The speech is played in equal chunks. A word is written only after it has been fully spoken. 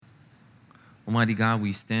Almighty God,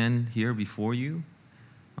 we stand here before you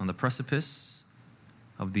on the precipice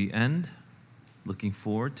of the end, looking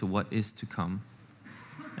forward to what is to come.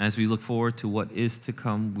 As we look forward to what is to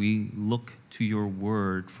come, we look to your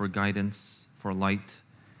word for guidance, for light,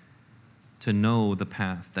 to know the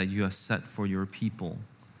path that you have set for your people.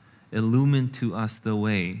 Illumine to us the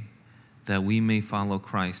way that we may follow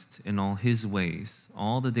Christ in all his ways,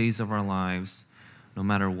 all the days of our lives, no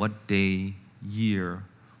matter what day, year,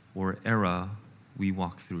 or era we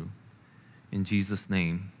walk through. In Jesus'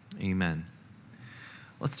 name, amen.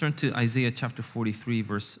 Let's turn to Isaiah chapter 43,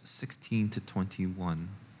 verse 16 to 21.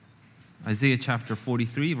 Isaiah chapter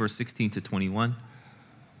 43, verse 16 to 21.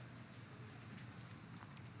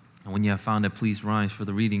 And when you have found it, please rise for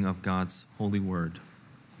the reading of God's holy word.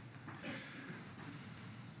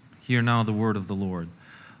 Hear now the word of the Lord.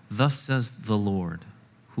 Thus says the Lord,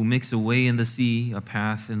 who makes a way in the sea, a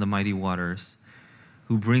path in the mighty waters,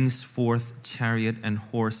 who brings forth chariot and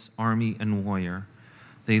horse, army and warrior.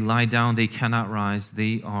 They lie down, they cannot rise,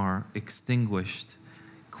 they are extinguished,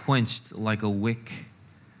 quenched like a wick.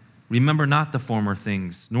 Remember not the former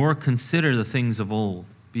things, nor consider the things of old.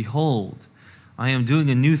 Behold, I am doing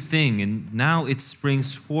a new thing, and now it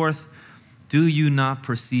springs forth. Do you not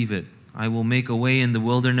perceive it? I will make a way in the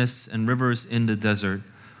wilderness and rivers in the desert.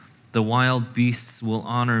 The wild beasts will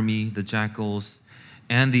honor me, the jackals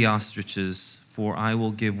and the ostriches, for I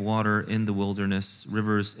will give water in the wilderness,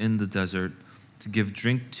 rivers in the desert, to give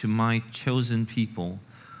drink to my chosen people,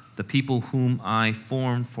 the people whom I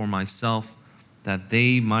formed for myself, that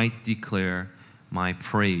they might declare my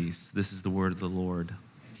praise. This is the word of the Lord.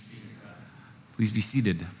 Please be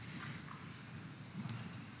seated.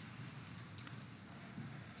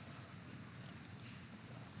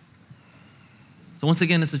 So once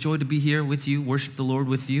again, it's a joy to be here with you, worship the Lord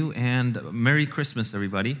with you, and Merry Christmas,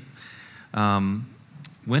 everybody.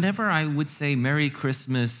 Whenever I would say Merry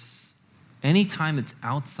Christmas, anytime it's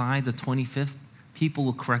outside the 25th, people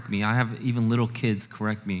will correct me. I have even little kids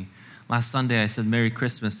correct me. Last Sunday, I said Merry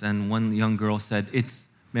Christmas, and one young girl said, it's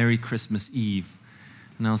Merry Christmas Eve.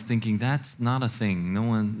 And I was thinking, that's not a thing.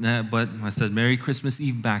 But I said Merry Christmas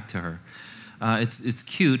Eve back to her. It's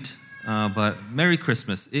cute. But Merry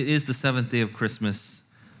Christmas. It is the seventh day of Christmas.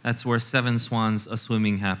 That's where seven swans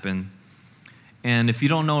a-swimming happen. And if you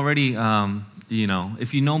don't know already,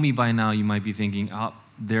 if you know me by now, you might be thinking, oh,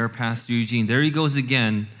 there, Pastor Eugene, there he goes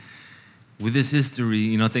again with his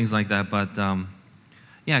history, things like that. But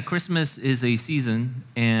Christmas is a season,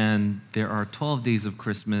 and there are 12 days of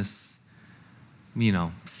Christmas,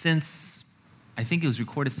 since I think it was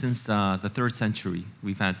recorded since the 3rd century.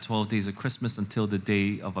 We've had 12 days of Christmas until the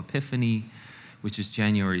day of Epiphany, which is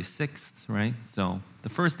January 6th, right? So the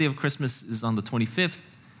first day of Christmas is on the 25th.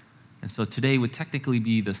 And so today would technically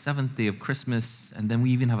be the 7th day of Christmas. And then we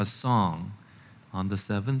even have a song on the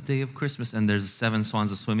 7th day of Christmas. And there's 7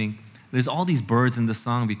 swans a-swimming. There's all these birds in the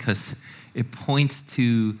song because it points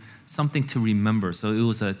to something to remember. So it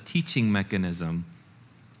was a teaching mechanism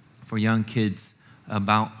for young kids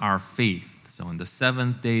about our faith. So on the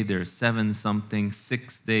 7th day, there's 7 something,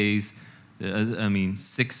 6 days, there's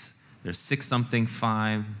 6 something,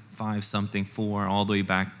 5 something, 4, all the way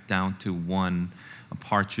back down to 1, a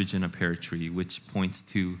partridge in a pear tree, which points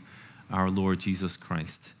to our Lord Jesus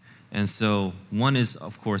Christ. And so 1 is,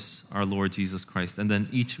 of course, our Lord Jesus Christ. And then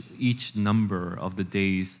each number of the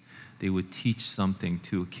days, they would teach something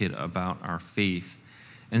to a kid about our faith.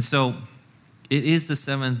 And so it is the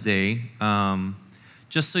 7th day.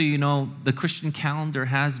 Just so you know, the Christian calendar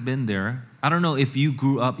has been there. I don't know if you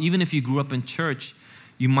grew up, even if you grew up in church,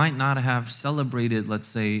 you might not have celebrated, let's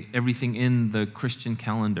say, everything in the Christian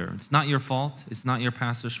calendar. It's not your fault. It's not your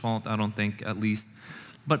pastor's fault, I don't think, at least.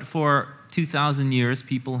 But for 2,000 years,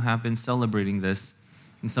 people have been celebrating this.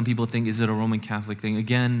 And some people think, is it a Roman Catholic thing?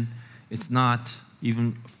 Again, it's not.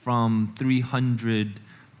 Even from the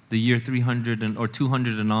year 300 or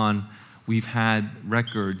 200 and on, we've had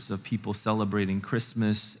records of people celebrating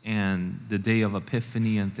Christmas and the day of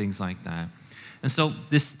Epiphany and things like that. And so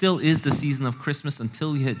this still is the season of Christmas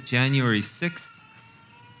until we hit January 6th.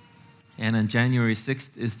 And on January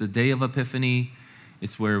 6th is the day of Epiphany.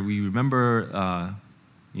 It's where we remember,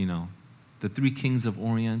 the 3 kings of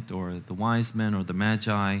Orient, or the wise men, or the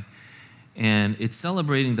Magi. And it's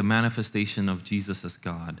celebrating the manifestation of Jesus as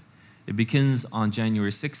God. It begins on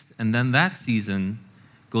January 6th, and then that season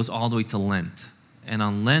goes all the way to Lent. And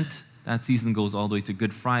on Lent, that season goes all the way to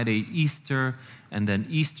Good Friday, Easter, and then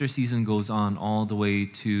Easter season goes on all the way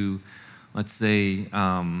to, let's say,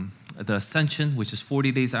 the Ascension, which is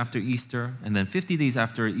 40 days after Easter, and then 50 days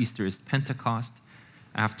after Easter is Pentecost.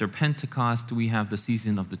 After Pentecost, we have the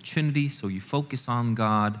season of the Trinity, so you focus on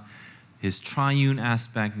God, his triune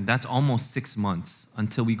aspect. That's almost 6 months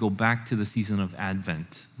until we go back to the season of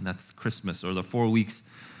Advent. That's Christmas, or the 4 weeks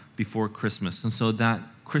before Christmas. And so that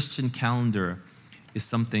Christian calendar is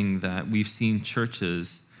something that we've seen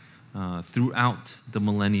churches throughout the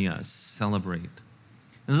millennia celebrate.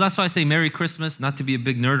 And so that's why I say Merry Christmas, not to be a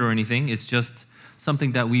big nerd or anything. It's just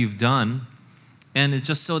something that we've done. And it's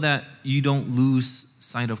just so that you don't lose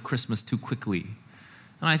sight of Christmas too quickly.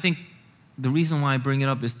 And I think the reason why I bring it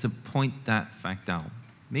up is to point that fact out.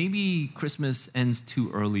 Maybe Christmas ends too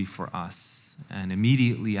early for us. And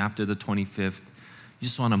immediately after the 25th, you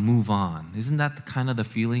just want to move on. Isn't that kind of the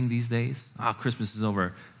feeling these days? Christmas is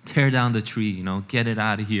over. Tear down the tree, get it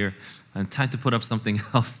out of here. And time to put up something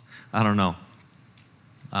else. I don't know.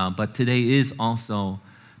 But today is also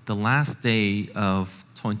the last day of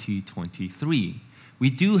 2023. We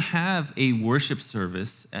do have a worship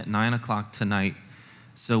service at 9 o'clock tonight.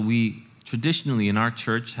 So we traditionally in our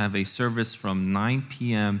church have a service from 9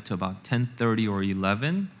 p.m. to about 10:30 or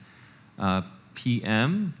 11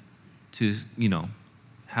 p.m. to,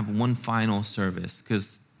 have one final service,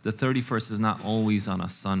 because the 31st is not always on a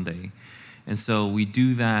Sunday. And so we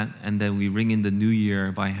do that, and then we ring in the new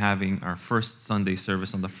year by having our first Sunday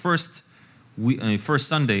service on the first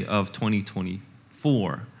Sunday of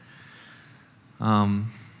 2024.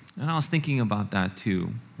 And I was thinking about that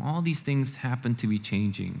too. All these things happen to be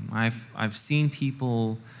changing. I've seen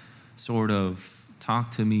people sort of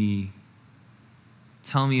talk to me,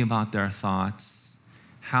 tell me about their thoughts,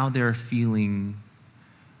 how they're feeling,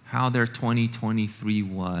 how their 2023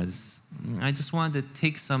 was. I just wanted to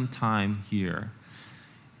take some time here.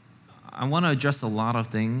 I want to address a lot of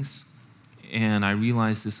things, and I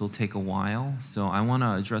realize this will take a while, so I want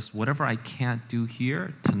to address whatever I can't do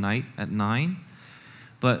here tonight at 9.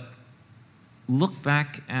 But look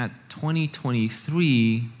back at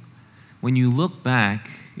 2023. When you look back,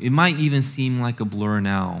 it might even seem like a blur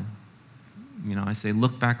now. I say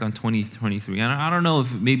look back on 2023. And I don't know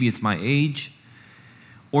if maybe it's my age,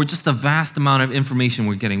 or just the vast amount of information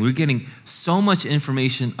we're getting. We're getting so much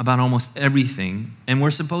information about almost everything, and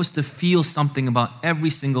we're supposed to feel something about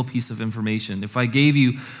every single piece of information. If I gave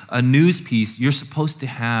you a news piece, you're supposed to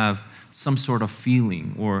have some sort of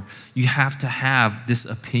feeling, or you have to have this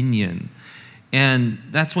opinion. And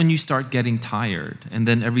that's when you start getting tired, and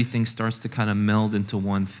then everything starts to kind of meld into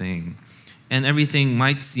one thing. And everything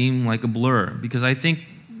might seem like a blur, because I think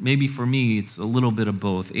maybe for me, it's a little bit of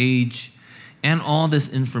both. Age and all this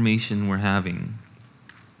information we're having.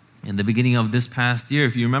 In the beginning of this past year,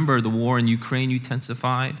 if you remember, the war in Ukraine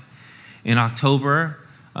intensified. In October,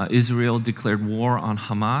 Israel declared war on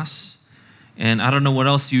Hamas. And I don't know what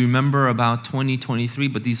else you remember about 2023,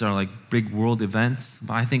 but these are like big world events.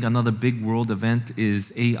 But I think another big world event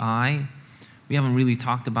is AI. We haven't really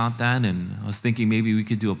talked about that, and I was thinking maybe we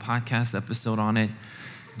could do a podcast episode on it.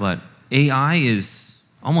 But AI is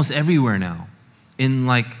almost everywhere now. In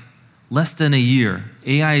like less than a year,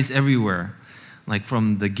 AI is everywhere. Like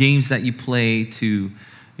from the games that you play to,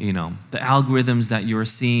 the algorithms that you're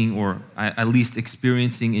seeing or at least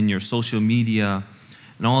experiencing in your social media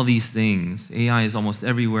and all these things. AI is almost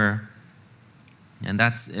everywhere. And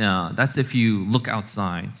that's if you look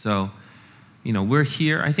outside. So, we're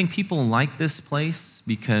here. I think people like this place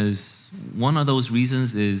because one of those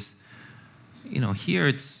reasons is, here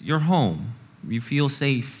it's your home. You feel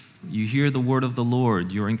safe. You hear the word of the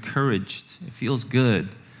Lord. You're encouraged. It feels good.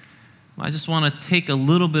 I just want to take a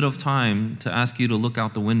little bit of time to ask you to look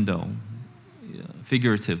out the window,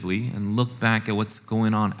 figuratively, and look back at what's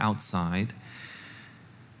going on outside.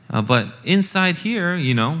 But inside here,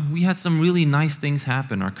 we had some really nice things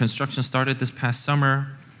happen. Our construction started this past summer.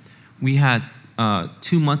 We had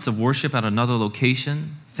 2 months of worship at another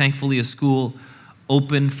location. Thankfully, a school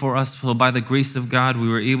opened for us. So by the grace of God, we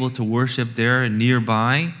were able to worship there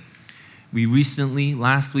nearby. We recently,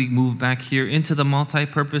 last week, moved back here into the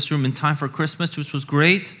multi-purpose room in time for Christmas, which was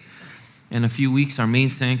great. In a few weeks, our main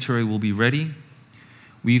sanctuary will be ready.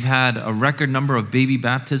 We've had a record number of baby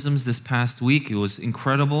baptisms this past week. It was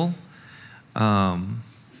incredible.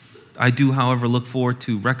 I do, however, look forward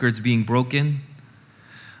to records being broken.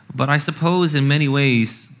 But I suppose in many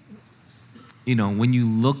ways, when you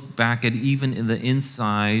look back at even in the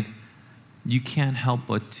inside, you can't help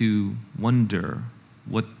but to wonder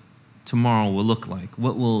what tomorrow will look like.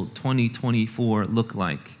 What will 2024 look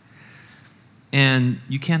like? And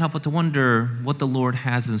you can't help but to wonder what the Lord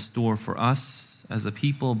has in store for us as a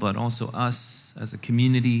people, but also us as a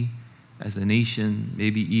community, as a nation,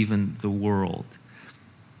 maybe even the world.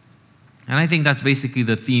 And I think that's basically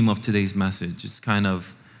the theme of today's message. It's kind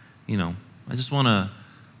of, I just want to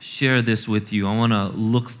share this with you. I want to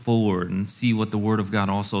look forward and see what the Word of God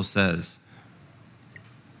also says.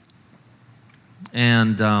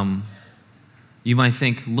 And you might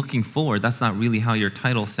think, looking forward, that's not really how your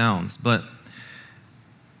title sounds, but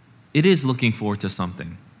it is looking forward to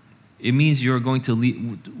something. It means you're going to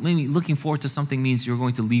leave, maybe looking forward to something means you're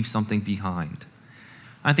going to leave something behind.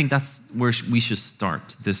 I think that's where we should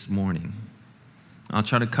start this morning. I'll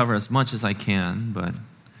try to cover as much as I can, but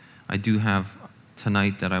I do have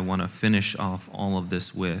tonight that I want to finish off all of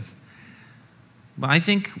this with. But I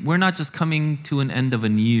think we're not just coming to an end of a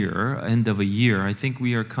year. I think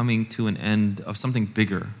we are coming to an end of something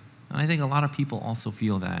bigger. And I think a lot of people also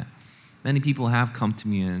feel that. Many people have come to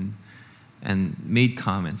me and made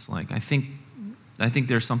comments like, I think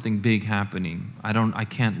there's something big happening. I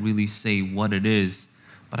can't really say what it is,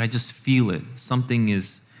 but I just feel it. Something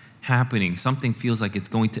is happening. Something feels like it's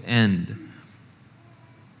going to end.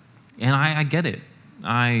 And I get it.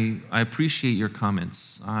 I appreciate your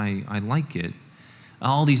comments. I like it.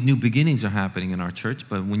 All these new beginnings are happening in our church,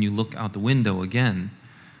 but when you look out the window again,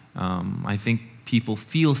 I think people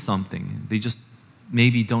feel something. They just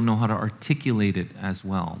maybe don't know how to articulate it as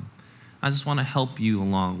well. I just want to help you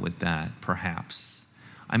along with that, perhaps.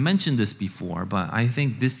 I mentioned this before, but I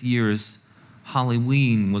think this year's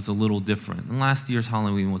Halloween was a little different. And last year's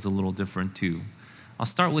Halloween was a little different too. I'll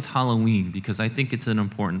start with Halloween because I think it's an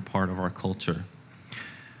important part of our culture.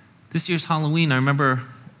 This year's Halloween, I remember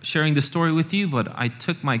sharing this story with you, but I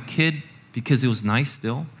took my kid, because it was nice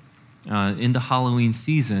still, in the Halloween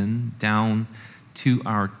season down to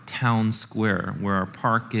our town square where our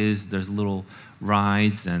park is. There's little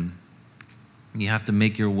rides and you have to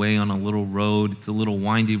make your way on a little road. It's a little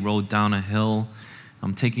windy road down a hill.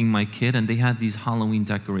 I'm taking my kid and they had these Halloween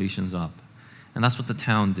decorations up. And that's what the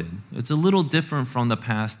town did. It's a little different from the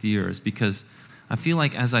past years because I feel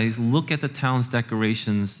like as I look at the town's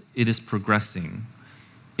decorations, it is progressing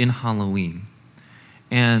in Halloween.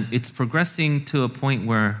 And it's progressing to a point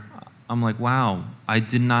where I'm like, wow, I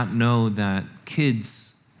did not know that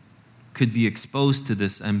kids could be exposed to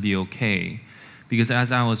this and be okay. Because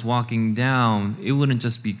as I was walking down, it wouldn't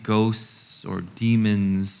just be ghosts or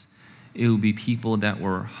demons. It would be people that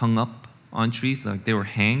were hung up on trees, like they were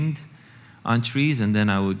hanged on trees. And then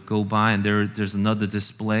I would go by and there's another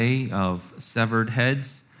display of severed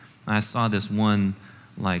heads. And I saw this one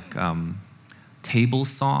like table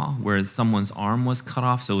saw where someone's arm was cut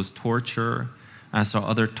off, so it was torture. I saw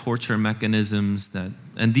other torture mechanisms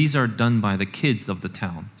and these are done by the kids of the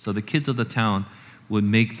town. So the kids of the town would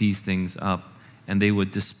make these things up and they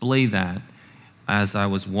would display that as I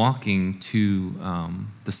was walking to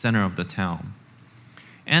the center of the town.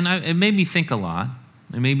 And it made me think a lot.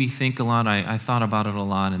 I thought about it a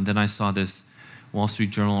lot, and then I saw this Wall Street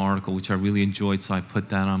Journal article, which I really enjoyed, so I put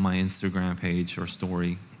that on my Instagram page or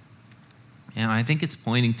story. And I think it's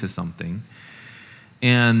pointing to something.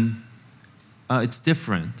 And it's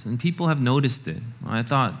different, and people have noticed it. I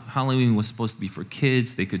thought Halloween was supposed to be for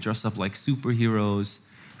kids. They could dress up like superheroes.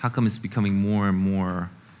 How come it's becoming more and more,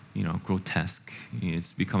 grotesque?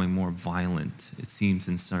 It's becoming more violent, it seems,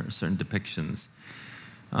 in certain depictions.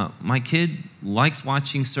 My kid likes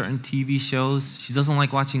watching certain TV shows. She doesn't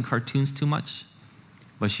like watching cartoons too much,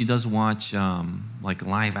 but she does watch like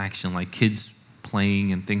live action, like kids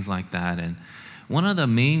playing and things like that. And one of the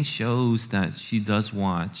main shows that she does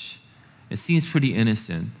watch, it seems pretty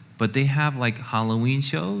innocent, but they have like Halloween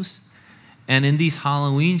shows. And in these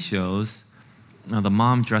Halloween shows, the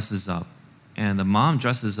mom dresses up. And the mom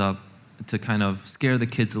dresses up to kind of scare the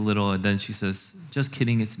kids a little. And then she says, just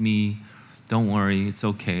kidding, it's me. Don't worry, it's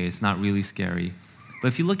okay. It's not really scary. But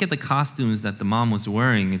if you look at the costumes that the mom was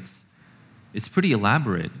wearing, it's pretty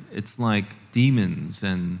elaborate. It's like demons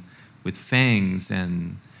and with fangs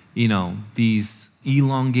and, these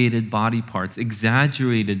elongated body parts,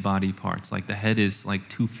 exaggerated body parts. Like the head is like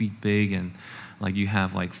 2 feet big and like you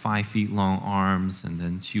have like 5 feet long arms, and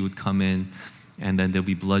then she would come in and then there'll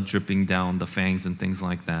be blood dripping down the fangs and things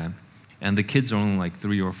like that. And the kids are only like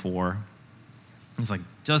 3 or 4. It's like,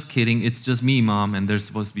 just kidding, it's just me, Mom, and they're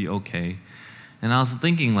supposed to be okay. And I was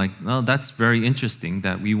thinking like, oh, that's very interesting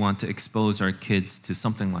that we want to expose our kids to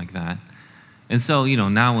something like that. And so,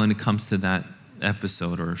 now when it comes to that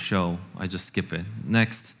episode or show, I just skip it.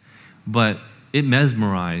 Next. But it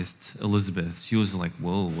mesmerized Elizabeth. She was like,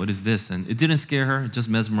 whoa, what is this? And it didn't scare her, it just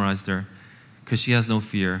mesmerized her because she has no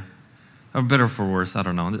fear. Or better for worse, I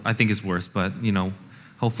don't know. I think it's worse, but,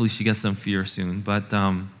 hopefully she gets some fear soon. But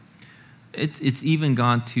it's even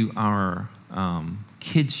gone to our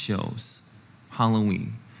kids shows,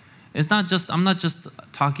 Halloween. I'm not just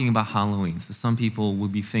talking about Halloween. So some people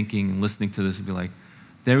would be thinking and listening to this and be like,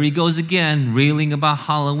 There he goes again, railing about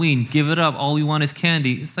Halloween. Give it up. All we want is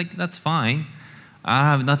candy. It's like, that's fine. I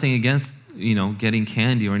have nothing against, getting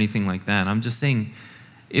candy or anything like that. I'm just saying,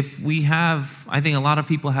 I think a lot of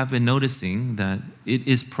people have been noticing that it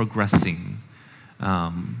is progressing.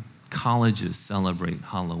 Colleges celebrate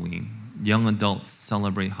Halloween. Young adults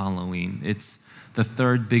celebrate Halloween. It's the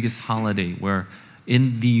third biggest holiday where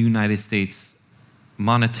in the United States,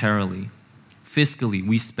 monetarily, fiscally,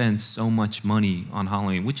 we spend so much money on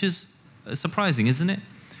Halloween, which is surprising, isn't it?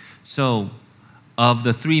 So, of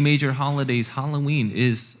the three major holidays, Halloween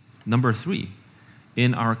is number 3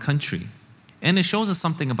 in our country. And it shows us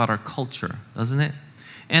something about our culture, doesn't it?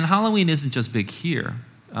 And Halloween isn't just big here.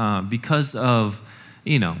 Because of,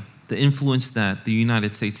 the influence that the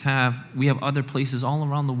United States we have other places all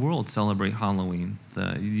around the world celebrate Halloween.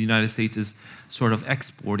 The United States is sort of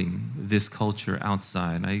exporting this culture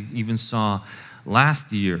outside. I even saw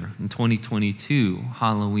last year, in 2022,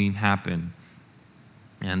 Halloween happened.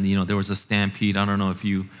 And, there was a stampede. I don't know if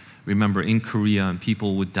you remember in Korea, and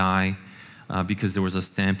people would die because there was a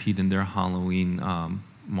stampede in their Halloween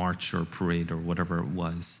march or parade or whatever it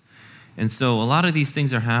was. And so a lot of these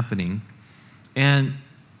things are happening. And,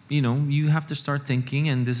 you have to start thinking,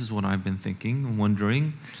 and this is what I've been thinking,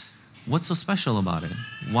 wondering, what's so special about it?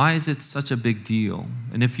 Why is it such a big deal?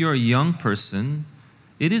 And if you're a young person,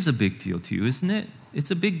 it is a big deal to you, isn't it?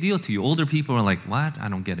 It's a big deal to you. Older people are like, what? I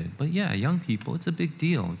don't get it. But yeah, young people, it's a big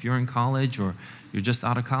deal. If you're in college or you're just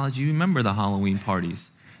out of college, you remember the Halloween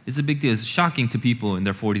parties. It's a big deal. It's shocking to people in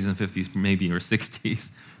their 40s and 50s, maybe, or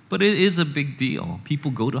 60s. But it is a big deal.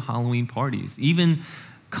 People go to Halloween parties. Even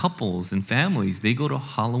couples and families, they go to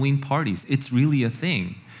Halloween parties. It's really a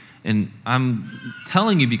thing. And I'm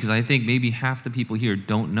telling you because I think maybe half the people here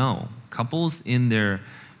don't know. Couples in their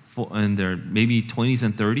maybe 20s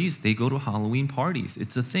and 30s, they go to Halloween parties.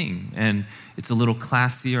 It's a thing. And it's a little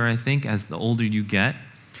classier, I think, as the older you get.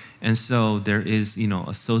 And so there is, a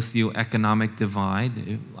socioeconomic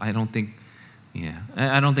divide. I don't think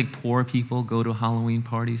poor people go to Halloween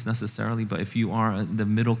parties necessarily, but if you are the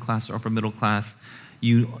middle class or upper middle class,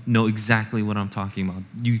 you know exactly what I'm talking about.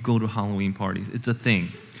 You go to Halloween parties. It's a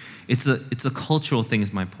thing. It's a cultural thing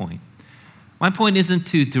is my point. My point isn't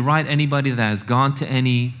to deride anybody that has gone to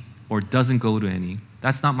any or doesn't go to any.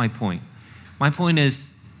 That's not my point. My point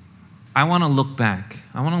is I want to look back.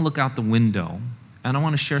 I want to look out the window, and I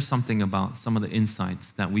want to share something about some of the insights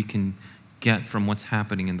that we can get from what's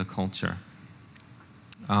happening in the culture.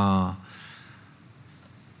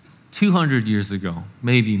 200 years ago,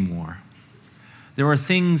 maybe more, there were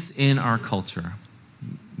things in our culture,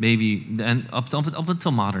 maybe and up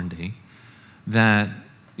until modern day, that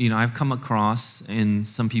I've come across in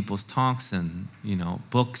some people's talks and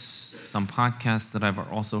books, some podcasts that I've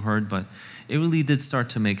also heard, but it really did start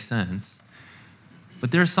to make sense.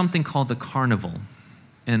 But there's something called the carnival,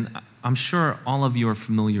 and I'm sure all of you are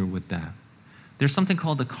familiar with that. There's something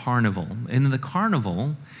called the carnival, and in the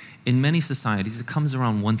carnival, in many societies, it comes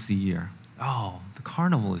around once a year. Oh, the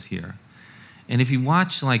carnival is here. And if you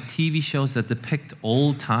watch like TV shows that depict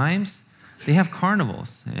old times, they have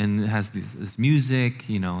carnivals, and it has this music,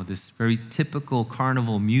 this very typical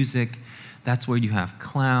carnival music. That's where you have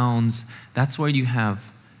clowns. That's where you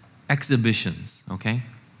have exhibitions, okay?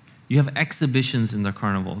 You have exhibitions in the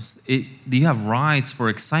carnivals. You have rides for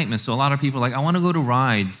excitement. So a lot of people are like, I want to go to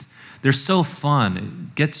rides. They're so fun.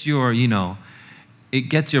 It gets your, it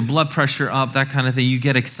gets your blood pressure up, that kind of thing. You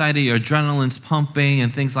get excited, your adrenaline's pumping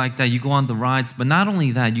and things like that. You go on the rides. But not only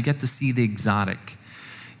that, you get to see the exotic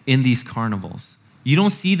in these carnivals. You don't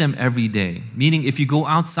see them every day, meaning if you go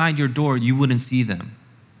outside your door, you wouldn't see them,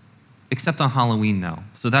 except on Halloween now.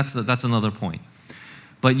 So that's another point.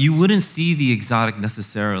 But you wouldn't see the exotic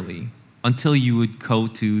necessarily until you would go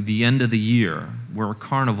to the end of the year where a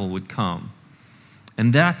carnival would come.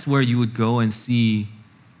 And that's where you would go and see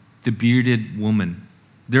the bearded woman.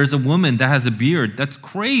 There's a woman that has a beard. That's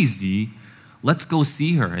crazy. Let's go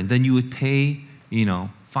see her. And then you would pay,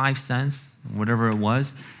 5 cents, whatever it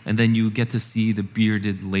was, and then you get to see the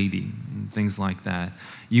bearded lady and things like that.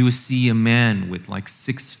 You would see a man with like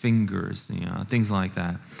 6 fingers, things like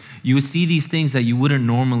that. You would see these things that you wouldn't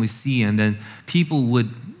normally see, and then people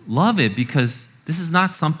would love it because this is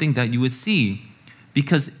not something that you would see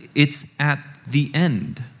because it's at the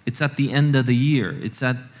end. It's at the end of the year. It's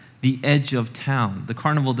at the edge of town. The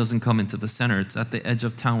carnival doesn't come into the center. It's at the edge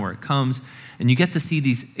of town where it comes, and you get to see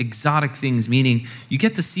these exotic things, meaning you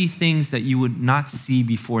get to see things that you would not see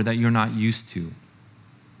before, that you're not used to.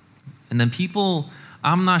 And then people,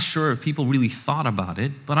 I'm not sure if people really thought about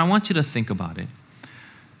it, but I want you to think about it.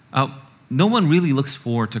 no one really looks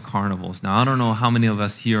forward to carnivals. Now, I don't know how many of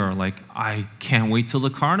us here are like, I can't wait till the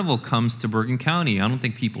carnival comes to Bergen County. I don't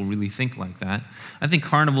think people really think like that. I think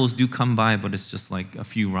carnivals do come by, but it's just like a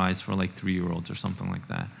few rides for like 3-year-olds or something like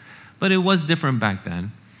that. But it was different back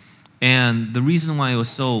then. And the reason why it was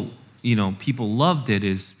so, people loved it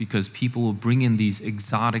is because people would bring in these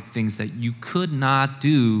exotic things that you could not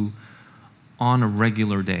do on a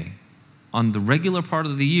regular day. On the regular part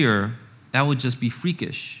of the year, that would just be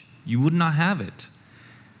freakish. You would not have it.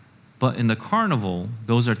 But in the carnival,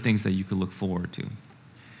 those are things that you could look forward to.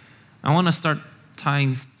 I want to start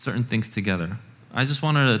tying certain things together. I just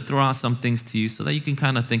wanted to throw out some things to you so that you can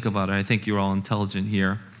kind of think about it. I think you're all intelligent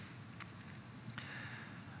here.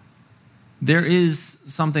 There is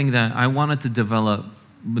something that I wanted to develop,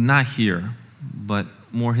 but not here, but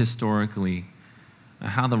more historically,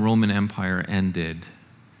 how the Roman Empire ended.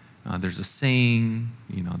 There's a saying,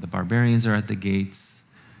 the barbarians are at the gates.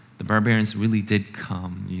 The barbarians really did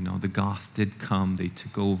come, the Goths did come, they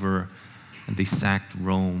took over, and they sacked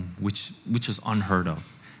Rome, which was unheard of.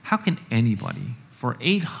 How can anybody, for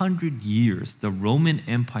 800 years, the Roman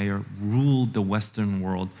Empire ruled the Western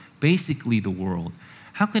world, basically the world.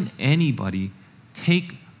 How can anybody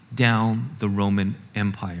take down the Roman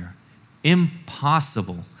Empire?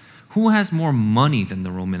 Impossible. Who has more money than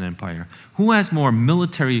the Roman Empire? Who has more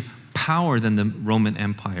military power than the Roman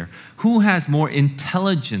Empire? Who has more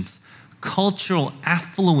intelligence, cultural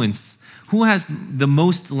affluence? Who has the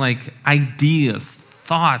most ideas,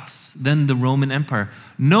 thoughts than the Roman Empire?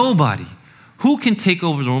 Nobody. Who can take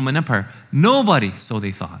over the Roman Empire? Nobody, so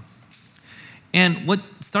they thought. And what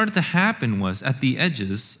started to happen was at the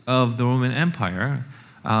edges of the Roman Empire,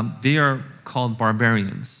 they are called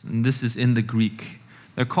barbarians. And this is in the Greek.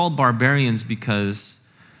 They're called barbarians because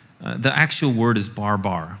the actual word is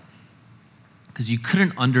barbar. Because you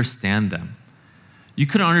couldn't understand them. You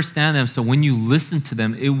couldn't understand them, so when you listened to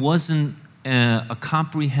them, it wasn't a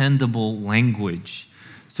comprehensible language.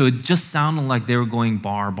 So it just sounded like they were going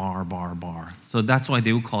bar, bar, bar, bar. So that's why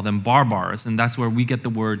they would call them barbars, and that's where we get the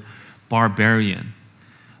word barbarian.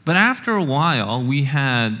 But after a while, we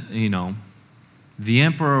had, the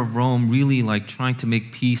emperor of Rome really trying to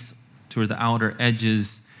make peace toward the outer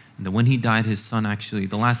edges. And then when he died, his son actually,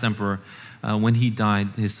 the last emperor, when he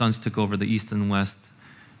died, his sons took over the east and west.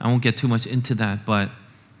 I won't get too much into that,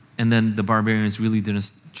 and then the barbarians really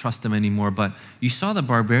didn't trust them anymore. But you saw the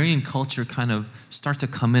barbarian culture kind of start to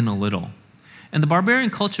come in a little. And the barbarian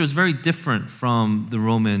culture is very different from the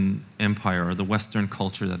Roman Empire or the Western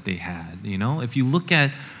culture that they had. If you look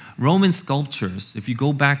at Roman sculptures, if you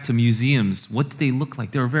go back to museums, what did they look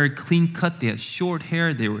like? They were very clean cut. They had short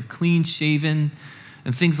hair. They were clean shaven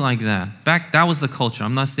and things like that. That was the culture.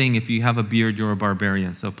 I'm not saying if you have a beard, you're a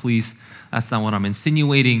barbarian. So please, that's not what I'm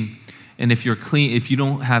insinuating. And if you're clean, if you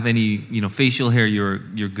don't have any, facial hair, you're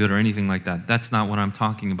good or anything like that. That's not what I'm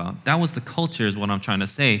talking about. That was the culture, is what I'm trying to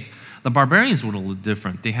say. The barbarians were a little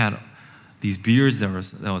different. They had these beards that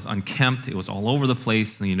was unkempt. It was all over the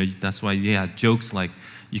place. And, that's why they had jokes like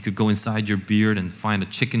you could go inside your beard and find a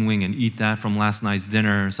chicken wing and eat that from last night's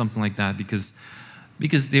dinner or something like that because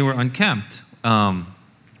they were unkempt. And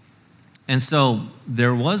so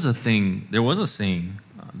there was a saying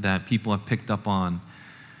that people have picked up on,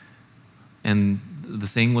 and the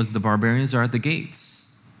saying was, the barbarians are at the gates.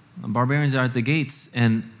 The barbarians are at the gates,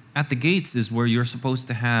 and at the gates is where you're supposed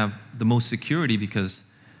to have the most security, because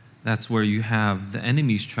that's where you have the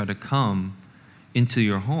enemies try to come into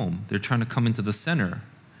your home. They're trying to come into the center,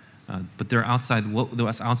 but they're outside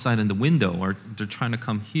in the window, or they're trying to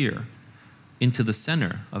come here into the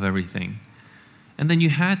center of everything. And then you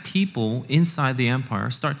had people inside the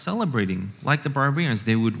empire start celebrating like the barbarians.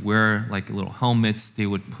 They would wear little helmets, they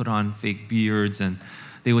would put on fake beards, and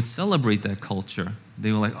they would celebrate that culture.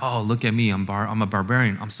 They were like, oh, look at me, I'm a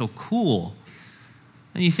barbarian, I'm so cool.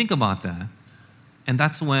 And you think about that. And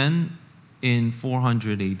that's when, in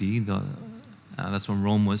 400 AD, that's when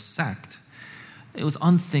Rome was sacked. It was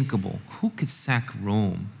unthinkable. Who could sack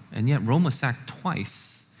Rome? And yet Rome was sacked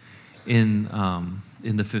twice in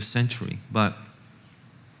the 5th century. But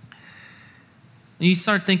you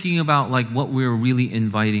start thinking about what we're really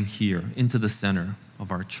inviting here into the center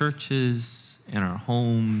of our churches and our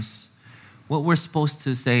homes. What we're supposed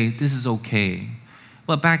to say, this is okay.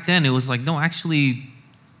 But back then it was no, actually,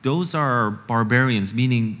 those are barbarians,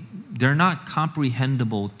 meaning they're not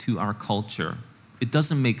comprehensible to our culture. It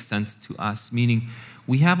doesn't make sense to us, meaning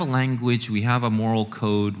we have a language, we have a moral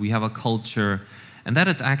code, we have a culture, and that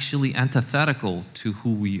is actually antithetical to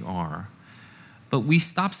who we are. But we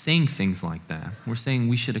stopped saying things like that. We're saying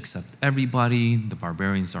we should accept everybody, the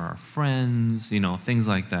barbarians are our friends, things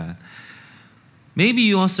like that. Maybe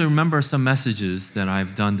you also remember some messages that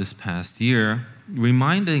I've done this past year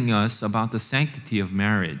reminding us about the sanctity of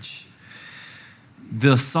marriage,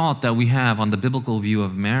 the assault that we have on the biblical view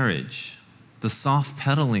of marriage, the soft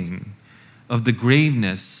pedaling of the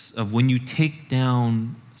graveness of when you take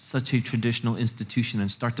down such a traditional institution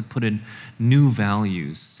and start to put in new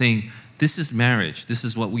values, saying, this is marriage, this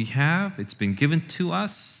is what we have, it's been given to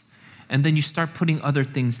us, and then you start putting other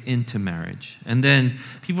things into marriage. And then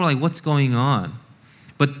people are like, what's going on?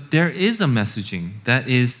 But there is a messaging that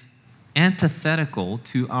is antithetical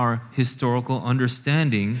to our historical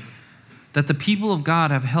understanding that the people of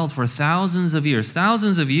God have held for thousands of years.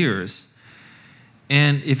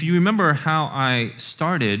 And if you remember how I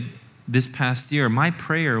started this past year, my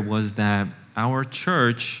prayer was that our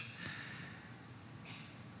church,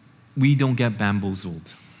 we don't get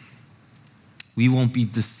bamboozled. We won't be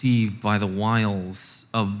deceived by the wiles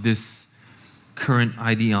of this current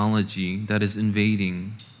ideology that is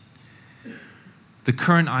invading. The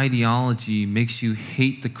current ideology makes you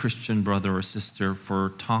hate the Christian brother or sister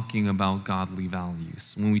for talking about godly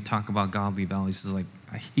values. When we talk about godly values, it's like,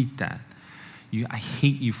 I hate that. I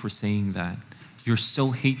hate you for saying that. You're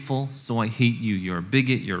so hateful, so I hate you. You're a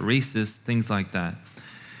bigot, you're racist, things like that.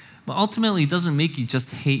 But ultimately, it doesn't make you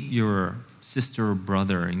just hate your sister or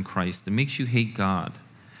brother in Christ. It makes you hate God,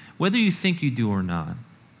 whether you think you do or not.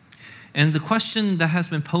 And the question that has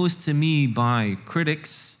been posed to me by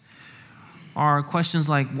critics are questions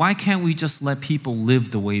like, why can't we just let people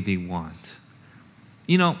live the way they want?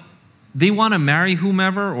 They want to marry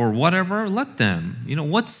whomever or whatever, let them.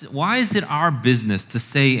 Why is it our business to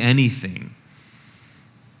say anything?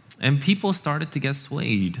 And people started to get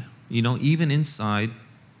swayed, even inside.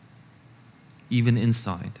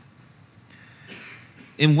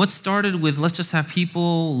 And what started with, let's just have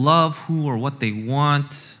people love who or what they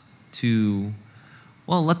want, to,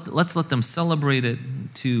 let's let them celebrate it,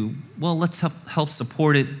 to, let's help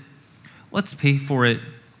support it, let's pay for it.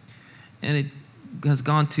 And it has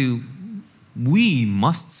gone to, we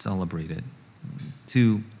must celebrate it.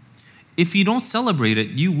 To, if you don't celebrate it,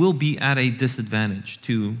 you will be at a disadvantage.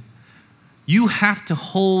 To, you have to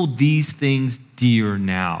hold these things dear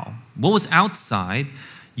now. What was outside,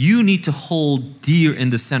 you need to hold dear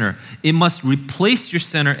in the center. It must replace your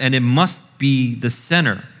center, and it must be the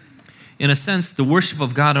center. In a sense, the worship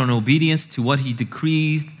of God and obedience to what He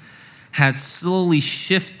decreed had slowly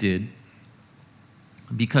shifted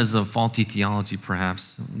because of faulty theology,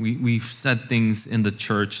 perhaps. We've said things in the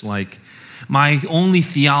church like, my only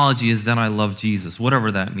theology is that I love Jesus,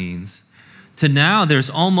 whatever that means. To now, there's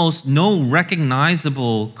almost no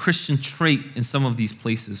recognizable Christian trait in some of these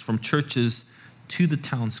places, from churches to the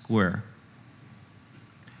town square.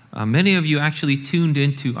 Many of you actually tuned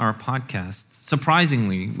into our podcast.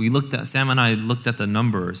 Surprisingly, Sam and I looked at the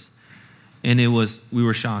numbers, and we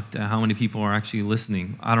were shocked at how many people are actually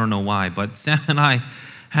listening. I don't know why, but Sam and I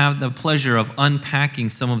have the pleasure of unpacking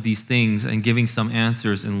some of these things and giving some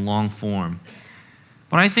answers in long form.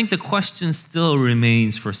 But I think the question still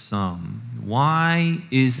remains for some. Why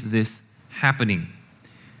is this happening?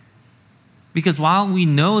 Because while we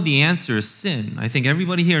know the answer is sin, I think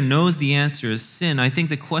everybody here knows the answer is sin, I think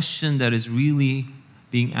the question that is really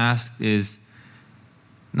being asked is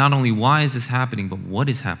not only why is this happening, but what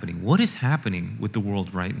is happening? What is happening with the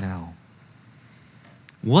world right now?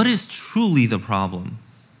 What is truly the problem?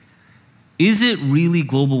 Is it really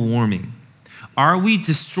global warming? Are we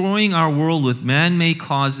destroying our world with man-made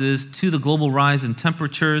causes to the global rise in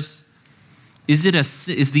temperatures? Is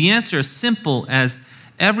the answer as simple as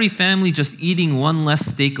every family just eating one less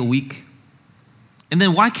steak a week? And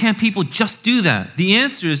then why can't people just do that? The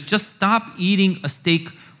answer is just stop eating a steak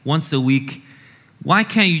once a week. Why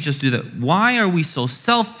can't you just do that? Why are we so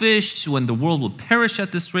selfish when the world will perish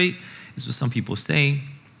at this rate? Is what some people say.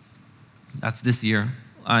 That's this year.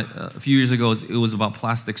 A few years ago, it was about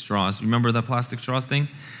plastic straws. Remember that plastic straws thing?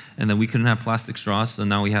 And then we couldn't have plastic straws, so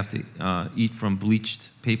now we have to eat from bleached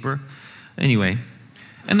paper. Anyway,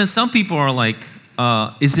 and then some people are like,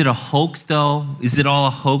 is it a hoax though? Is it all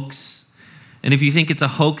a hoax? And if you think it's a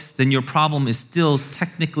hoax, then your problem is still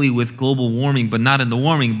technically with global warming, but not in the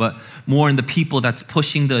warming, but more in the people that's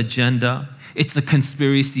pushing the agenda. It's a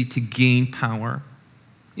conspiracy to gain power.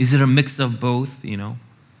 Is it a mix of both,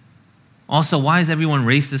 Also, why is everyone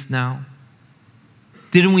racist now?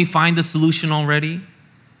 Didn't we find the solution already?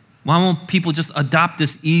 Why won't people just adopt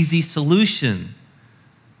this easy solution?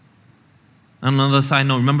 On another side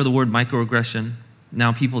note, remember the word microaggression?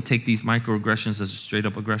 Now people take these microaggressions as straight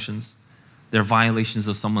up aggressions. They're violations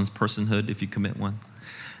of someone's personhood if you commit one.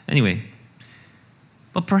 Anyway,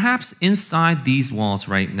 but perhaps inside these walls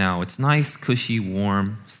right now, it's nice, cushy,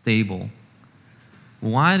 warm, stable.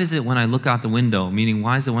 Why is it when I look out the window, meaning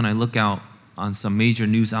why is it when I look out on some major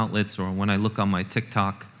news outlets or when I look on my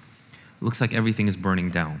TikTok, it looks like everything is burning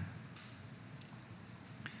down?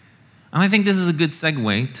 And I think this is a good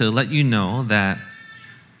segue to let you know that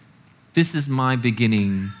this is my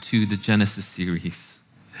beginning to the Genesis series.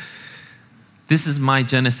 This is my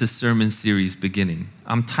Genesis sermon series beginning.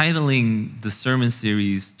 I'm titling the sermon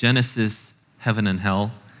series Genesis, Heaven and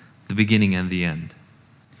Hell, the beginning and the end.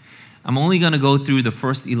 I'm only going to go through the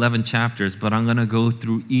first 11 chapters, but I'm going to go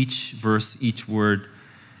through each verse, each word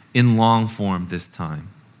in long form this time.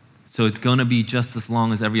 So it's going to be just as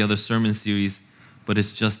long as every other sermon series, but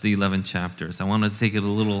it's just the 11 chapters. I want to take it a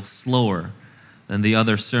little slower than the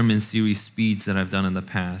other sermon series speeds that I've done in the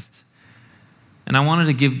past. And I wanted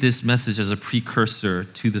to give this message as a precursor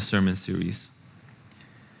to the sermon series.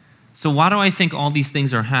 So why do I think all these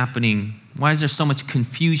things are happening? Why is there so much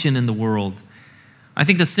confusion in the world? I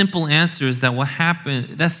think the simple answer is that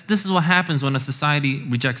this is what happens when a society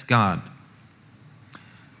rejects God.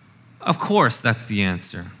 Of course, that's the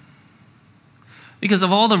answer. Because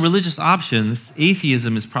of all the religious options,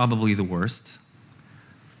 atheism is probably the worst.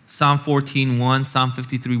 Psalm 14:1, Psalm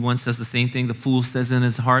 53:1 says the same thing. The fool says in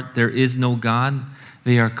his heart, there is no God.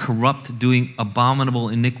 They are corrupt, doing abominable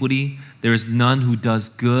iniquity. There is none who does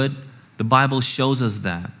good. The Bible shows us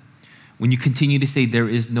that. When you continue to say there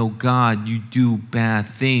is no God, you do bad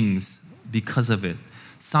things because of it.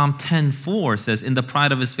 Psalm 10:4 says, in the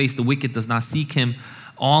pride of his face, the wicked does not seek him.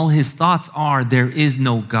 All his thoughts are, there is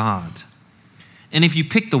no God. And if you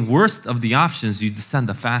pick the worst of the options, you descend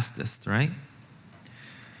the fastest, right?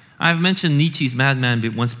 I've mentioned Nietzsche's madman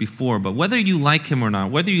once before, but whether you like him or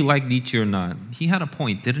not, whether you like Nietzsche or not, he had a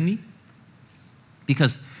point, didn't he?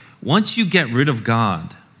 Because once you get rid of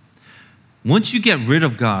God,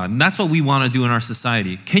 and that's what we want to do in our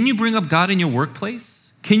society. Can you bring up God in your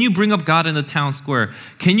workplace? Can you bring up God in the town square?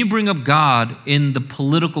 Can you bring up God in the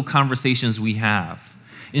political conversations we have?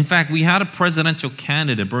 In fact, we had a presidential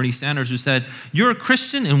candidate, Bernie Sanders, who said, you're a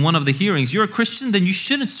Christian in one of the hearings. You're a Christian, then you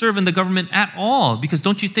shouldn't serve in the government at all, because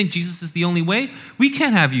don't you think Jesus is the only way? We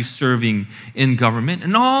can't have you serving in government.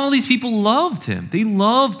 And all these people loved him. They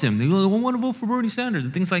loved him. They want to vote for Bernie Sanders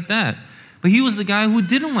and things like that. But he was the guy who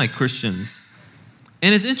didn't like Christians.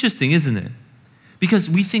 And it's interesting, isn't it? Because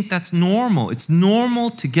we think that's normal. It's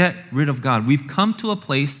normal to get rid of God. We've come to a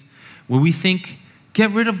place where we think, get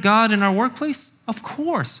rid of God in our workplace? Of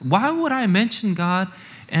course. Why would I mention God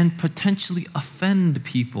and potentially offend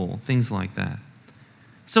people? Things like that.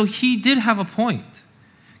 So he did have a point.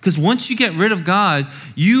 Because once you get rid of God,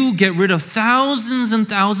 you get rid of thousands and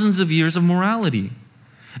thousands of years of morality.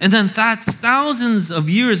 And then that's thousands of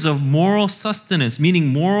years of moral sustenance, meaning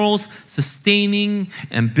morals sustaining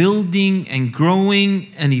and building and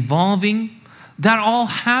growing and evolving. That all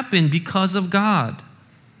happened because of God.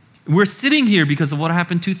 We're sitting here because of what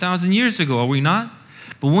happened 2,000 years ago, are we not?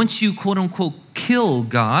 But once you, quote unquote, kill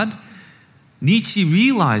God, Nietzsche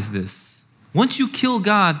realized this. Once you kill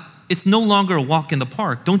God, it's no longer a walk in the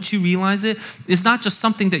park. Don't you realize it? It's not just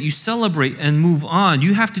something that you celebrate and move on.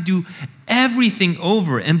 You have to do everything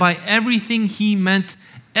over. And by everything, he meant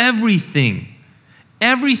everything.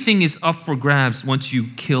 Everything is up for grabs once you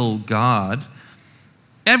kill God.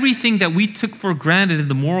 Everything that we took for granted in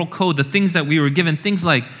the moral code, the things that we were given, things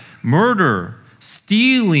like murder,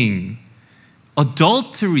 stealing,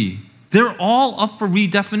 adultery, they're all up for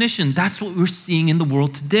redefinition. That's what we're seeing in the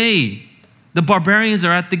world today. The barbarians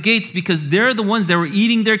are at the gates because they're the ones that were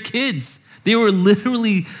eating their kids. They were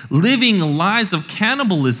literally living lives of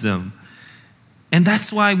cannibalism. And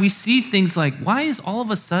that's why we see things like, why is all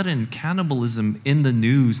of a sudden cannibalism in the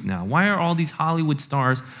news now? Why are all these Hollywood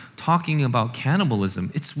stars talking about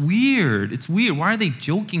cannibalism? It's weird. It's weird. Why are they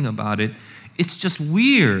joking about it? It's just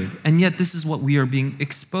weird. And yet this is what we are being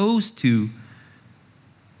exposed to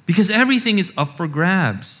because everything is up for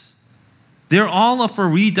grabs. They're all up for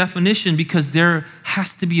redefinition because there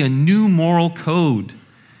has to be a new moral code.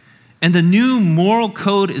 And the new moral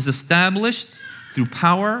code is established through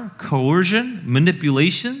power, coercion,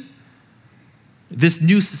 manipulation. This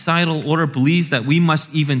new societal order believes that we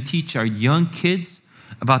must even teach our young kids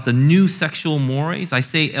about the new sexual mores. I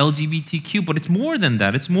say LGBTQ, but it's more than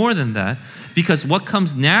that. It's more than that. Because what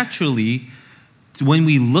comes naturally to when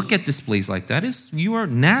we look at displays like that is you are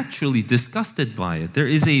naturally disgusted by it. There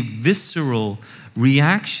is a visceral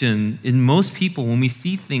reaction in most people when we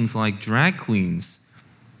see things like drag queens.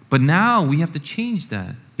 But now we have to change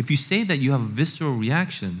that. If you say that you have a visceral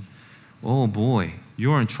reaction, oh boy,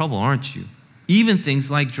 you're in trouble, aren't you? Even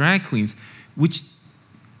things like drag queens, which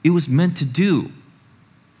it was meant to do.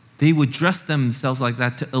 They would dress themselves like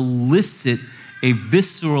that to elicit a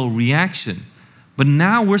visceral reaction. But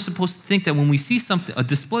now we're supposed to think that when we see something, a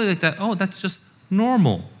display like that, oh, that's just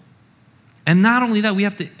normal. And not only that, we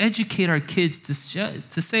have to educate our kids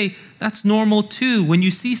to say that's normal too when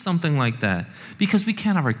you see something like that. Because we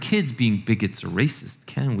can't have our kids being bigots or racist,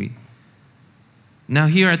 can we? Now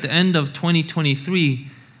here at the end of 2023,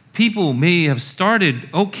 people may have started,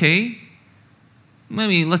 okay,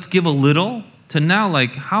 maybe let's give a little, to now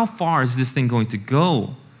like, how far is this thing going to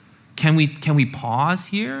go? Can we pause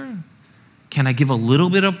here? Can I give a little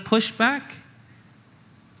bit of pushback?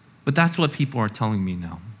 But that's what people are telling me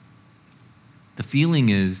now.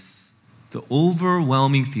 The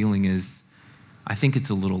overwhelming feeling is, I think it's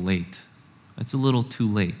a little late. It's a little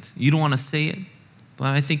too late. You don't want to say it, but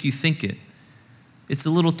I think you think it. It's a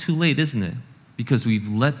little too late, isn't it? Because we've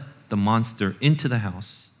let the monster into the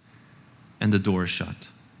house and the door is shut.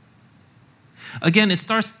 Again, it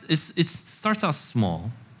starts out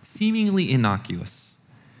small, seemingly innocuous.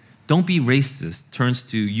 Don't be racist turns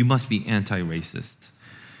to you must be anti-racist.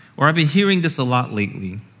 Or I've been hearing this a lot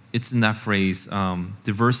lately. It's in that phrase,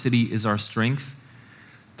 diversity is our strength.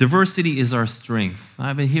 Diversity is our strength.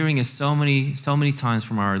 I've been hearing it so many times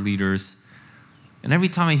from our leaders. And every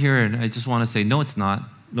time I hear it, I just want to say, no, it's not.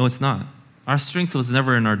 No, it's not. Our strength was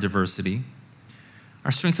never in our diversity.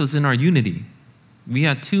 Our strength was in our unity. We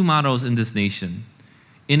had two mottos in this nation.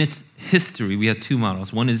 In its history, we had two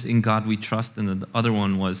mottos. One is in God we trust, and the other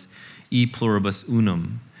one was e pluribus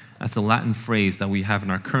unum. That's a Latin phrase that we have in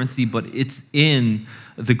our currency, but it's in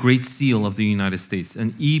the Great Seal of the United States.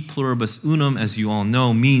 And e pluribus unum, as you all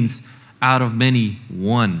know, means out of many,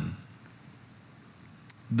 one.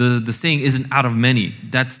 The saying isn't out of many.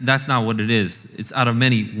 That's not what it is. It's out of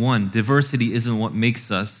many, one. Diversity isn't what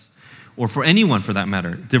makes us, or for anyone for that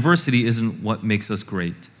matter, diversity isn't what makes us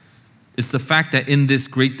great. It's the fact that in this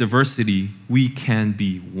great diversity, we can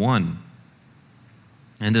be one.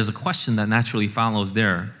 And there's a question that naturally follows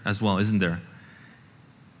there as well, isn't there?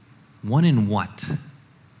 One in what?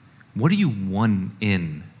 What are you one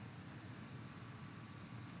in?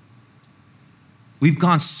 We've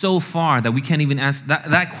gone so far that we can't even ask,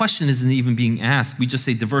 that question isn't even being asked. We just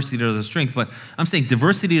say diversity is our strength, but I'm saying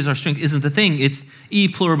diversity is our strength isn't the thing. It's e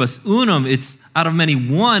pluribus unum, it's out of many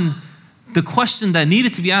one. The question that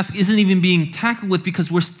needed to be asked isn't even being tackled with because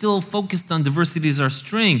we're still focused on diversity is our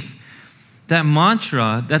strength. That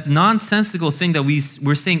mantra, that nonsensical thing that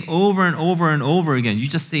we're saying over and over and over again. You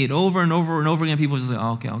just say it over and over and over again. People just say,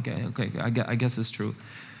 oh, okay, I guess it's true.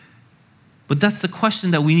 But that's the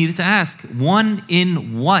question that we needed to ask. One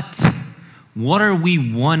in what? What are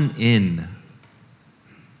we one in?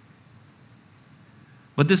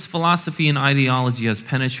 But this philosophy and ideology has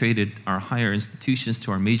penetrated our higher institutions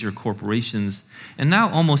to our major corporations, and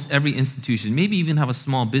now almost every institution, maybe even have a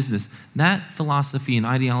small business, that philosophy and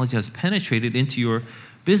ideology has penetrated into your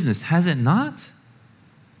business, has it not?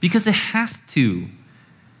 Because it has to.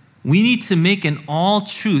 We need to make an all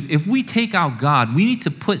truth. If we take out God, we need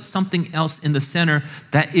to put something else in the center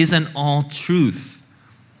that is an all truth.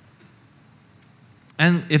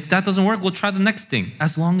 And if that doesn't work, we'll try the next thing,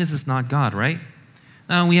 as long as it's not God, right?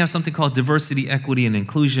 Now we have something called diversity, equity, and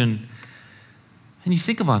inclusion. And you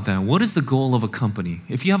think about that. What is the goal of a company?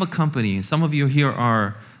 If you have a company, and some of you here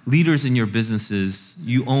are leaders in your businesses,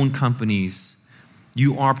 you own companies,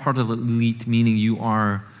 you are part of the elite, meaning you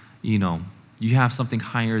are, you have something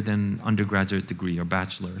higher than undergraduate degree or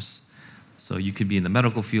bachelor's. So you could be in the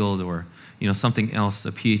medical field or, something else,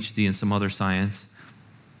 a PhD in some other science.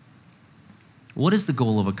 What is the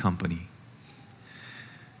goal of a company?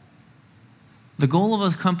 The goal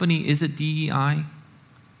of a company, is it DEI?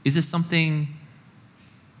 Is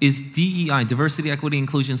DEI, diversity, equity,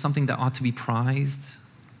 inclusion, something that ought to be prized?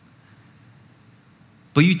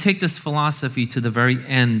 But you take this philosophy to the very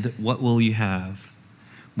end, what will you have?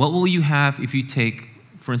 What will you have if you take,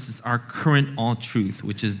 for instance, our current all-truth,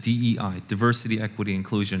 which is DEI, diversity, equity,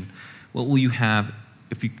 inclusion? What will you have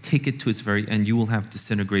if you take it to its very end? You will have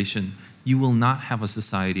disintegration. You will not have a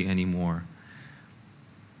society anymore.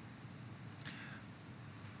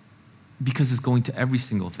 Because it's going to every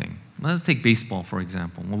single thing. Let's take baseball, for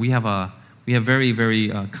example. Well, we have very, very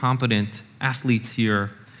competent athletes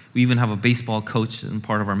here. We even have a baseball coach in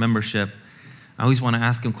part of our membership. I always want to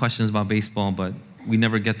ask him questions about baseball, but we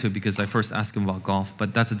never get to it because I first ask him about golf,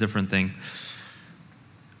 but that's a different thing.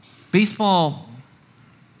 Baseball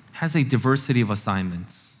has a diversity of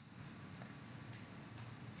assignments.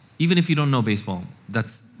 Even if you don't know baseball,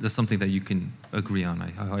 that's something that you can agree on,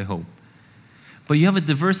 I hope. But you have a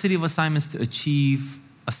diversity of assignments to achieve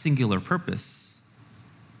a singular purpose.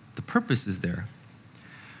 The purpose is there.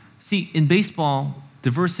 See, in baseball,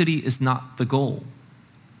 diversity is not the goal.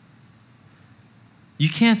 You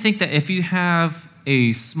can't think that if you have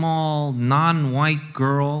a small non-white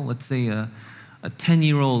girl, let's say a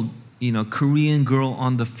 10-year-old, Korean girl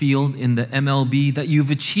on the field in the MLB, that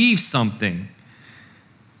you've achieved something.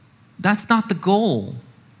 That's not the goal.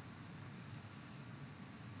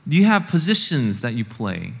 You have positions that you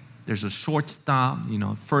play. There's a shortstop,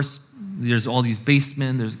 first there's all these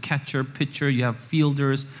basemen, there's catcher, pitcher, you have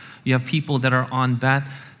fielders, you have people that are on bat.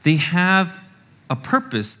 They have a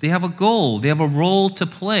purpose, they have a goal, they have a role to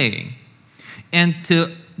play. And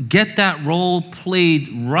to get that role played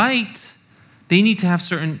right, they need to have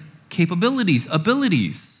certain capabilities,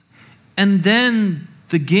 abilities. And then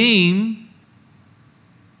the game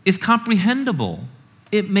is comprehensible.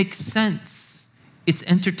 It makes sense. It's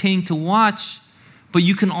entertaining to watch, but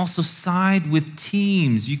you can also side with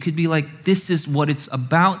teams. You could be like, this is what it's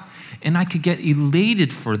about, and I could get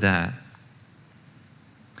elated for that.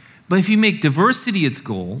 But if you make diversity its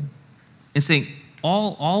goal and say,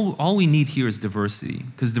 all we need here is diversity,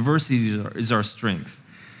 because diversity is our strength.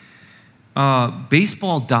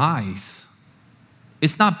 Baseball dies.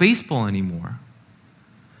 It's not baseball anymore.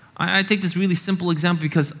 I take this really simple example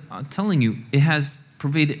because I'm telling you, it has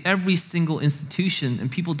pervaded every single institution, and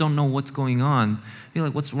people don't know what's going on. You're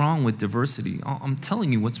like, what's wrong with diversity? I'm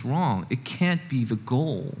telling you what's wrong. It can't be the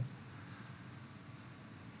goal.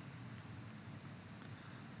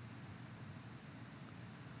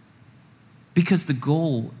 Because the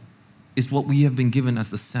goal is what we have been given as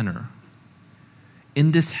the center.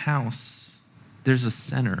 In this house, there's a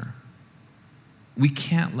center. We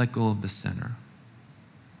can't let go of the center.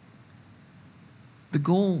 The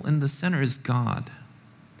goal in the center is God.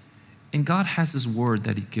 And God has His word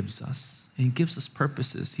that He gives us. And He gives us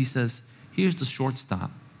purposes. He says, here's the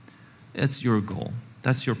shortstop. That's your goal.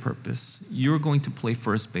 That's your purpose. You're going to play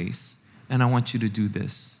first base, and I want you to do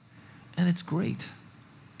this. And it's great.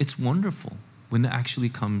 It's wonderful when it actually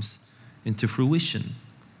comes into fruition.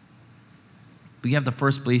 But you have the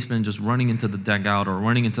first baseman just running into the dugout or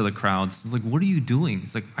running into the crowds. It's like, what are you doing?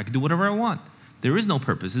 It's like, I can do whatever I want. There is no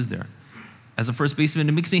purpose, is there? As a first baseman,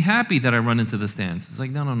 it makes me happy that I run into the stands. It's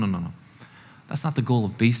like, no. That's not the goal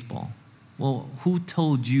of baseball. Well, who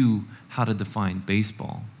told you how to define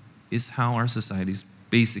baseball? Is how our society is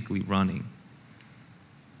basically running.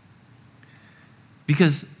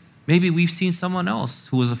 Because maybe we've seen someone else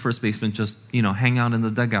who was a first baseman just, hang out in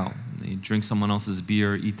the dugout. They drink someone else's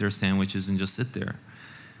beer, eat their sandwiches, and just sit there.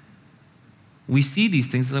 We see these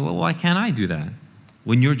things, it's like, well, why can't I do that?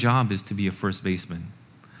 When your job is to be a first baseman.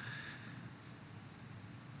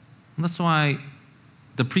 And that's why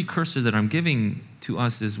the precursor that I'm giving to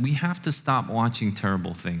us is we have to stop watching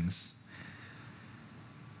terrible things.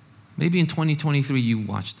 Maybe in 2023 you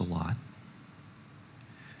watched a lot.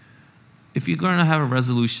 If you're going to have a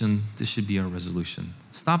resolution, this should be our resolution.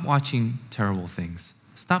 Stop watching terrible things.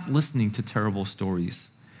 Stop listening to terrible stories.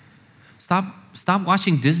 Stop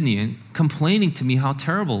watching Disney and complaining to me how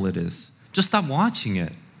terrible it is. Just stop watching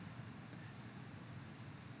it.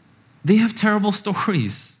 They have terrible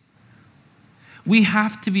stories. We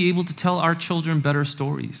have to be able to tell our children better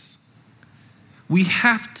stories. We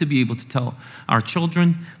have to be able to tell our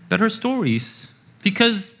children better stories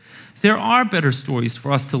because there are better stories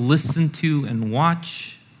for us to listen to and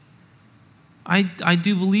watch. I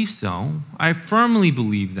do believe so. I firmly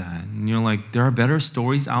believe that. And you're like, there are better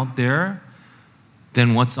stories out there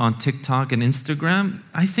than what's on TikTok and Instagram?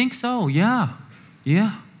 I think so, yeah.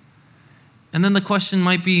 And then the question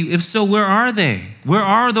might be, if so, where are they? Where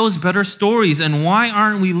are those better stories? And why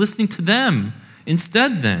aren't we listening to them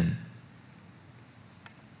instead then?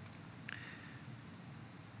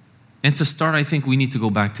 And to start, I think we need to go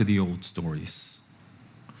back to the old stories.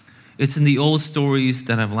 It's in the old stories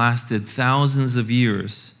that have lasted thousands of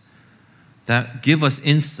years that give us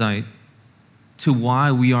insight to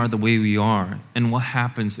why we are the way we are and what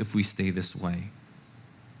happens if we stay this way.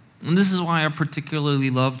 And this is why I particularly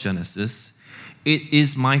love Genesis. It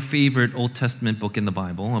is my favorite Old Testament book in the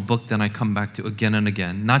Bible, a book that I come back to again and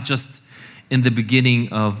again, not just in the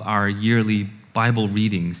beginning of our yearly Bible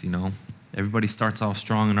readings, Everybody starts off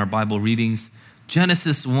strong in our Bible readings.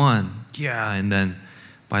 Genesis 1, and then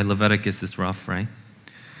by Leviticus it's rough, right?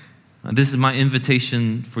 This is my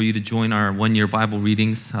invitation for you to join our one-year Bible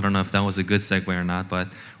readings. I don't know if that was a good segue or not, but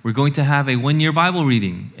we're going to have a one-year Bible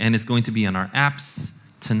reading, and it's going to be on our apps.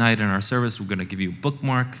 Tonight in our service, we're going to give you a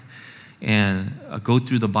bookmark and go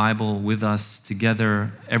through the Bible with us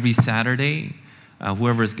together every Saturday.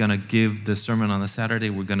 Whoever is going to give the sermon on the Saturday,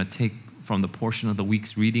 we're going to take from the portion of the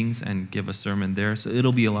week's readings and give a sermon there. So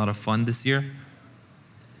it'll be a lot of fun this year.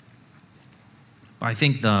 But I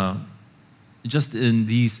think just in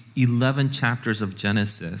these 11 chapters of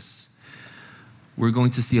Genesis, we're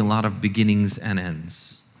going to see a lot of beginnings and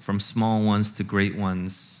ends, from small ones to great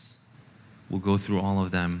ones. We'll go through all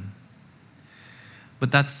of them.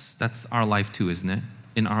 But that's our life too, isn't it?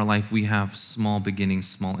 In our life, we have small beginnings,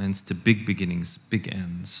 small ends, to big beginnings, big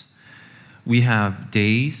ends. We have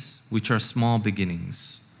days which are small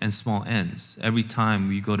beginnings and small ends. Every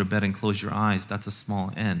time you go to bed and close your eyes, that's a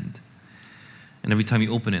small end. And every time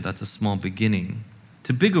you open it, that's a small beginning.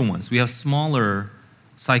 To bigger ones, we have smaller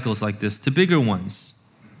cycles like this, to bigger ones,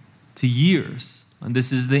 to years. And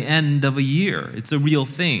this is the end of a year. It's a real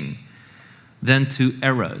thing. Then to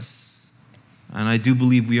eras. And I do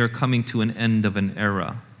believe we are coming to an end of an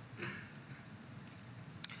era.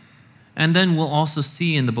 And then we'll also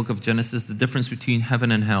see in the book of Genesis the difference between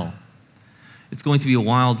heaven and hell. It's going to be a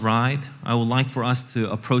wild ride. I would like for us to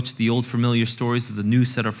approach the old familiar stories with a new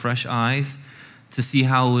set of fresh eyes, to see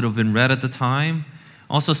how it would have been read at the time.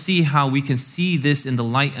 Also see how we can see this in the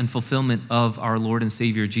light and fulfillment of our Lord and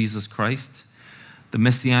Savior Jesus Christ. The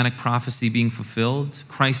messianic prophecy being fulfilled,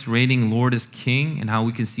 Christ reigning Lord as King, and how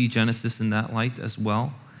we can see Genesis in that light as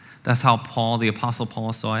well. That's how Paul, the Apostle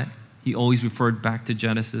Paul, saw it. He always referred back to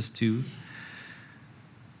Genesis too.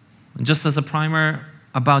 And just as a primer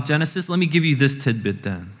about Genesis, let me give you this tidbit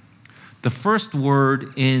then. The first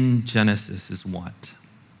word in Genesis is what?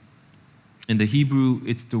 In the Hebrew,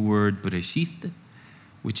 it's the word Bereshith,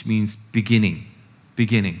 which means beginning,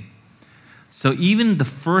 beginning. So even the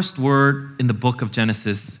first word in the book of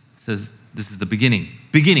Genesis says this is the beginning.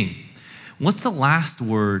 Beginning. What's the last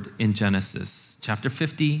word in Genesis? Chapter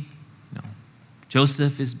 50? No.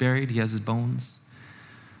 Joseph is buried. He has his bones.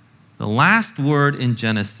 The last word in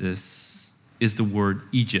Genesis is the word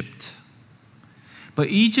Egypt. But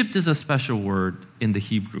Egypt is a special word in the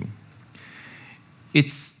Hebrew.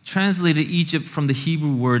 It's translated Egypt from the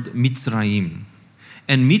Hebrew word Mitzrayim.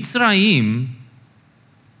 And Mitzrayim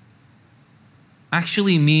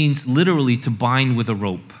actually means literally to bind with a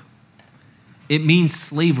rope. It means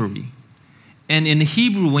slavery. And in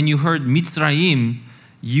Hebrew, when you heard Mitzrayim,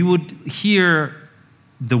 you would hear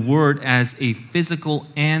the word as a physical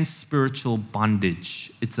and spiritual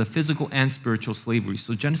bondage. It's a physical and spiritual slavery.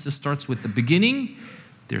 So Genesis starts with the beginning,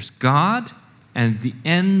 there's God, and the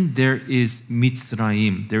end, there is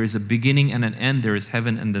Mitzrayim. There is a beginning and an end, there is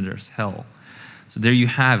heaven, and then there's hell. So there you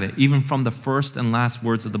have it. Even from the first and last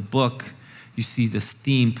words of the book, you see this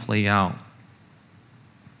theme play out.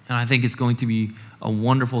 And I think it's going to be a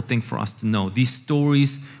wonderful thing for us to know. These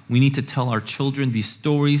stories we need to tell our children, these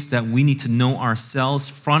stories that we need to know ourselves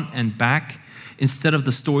front and back, instead of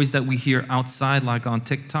the stories that we hear outside like on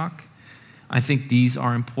TikTok. I think these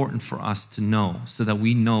are important for us to know so that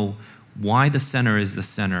we know why the center is the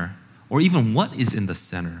center, or even what is in the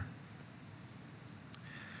center.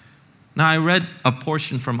 Now, I read a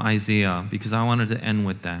portion from Isaiah because I wanted to end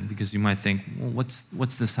with that, because you might think, well,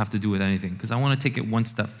 what's this have to do with anything? Because I want to take it one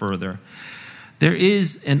step further. There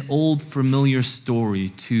is an old familiar story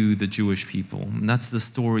to the Jewish people, and that's the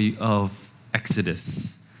story of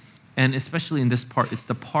Exodus. And especially in this part, it's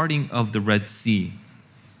the parting of the Red Sea.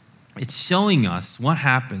 It's showing us what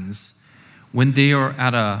happens when they are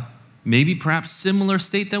at a maybe perhaps similar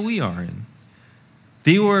state that we are in.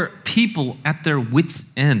 They were people at their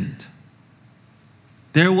wits' end.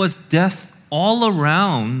 There was death all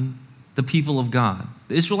around the people of God.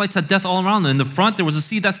 The Israelites had death all around them. In the front, there was a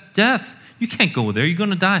sea, that's death. You can't go there, you're going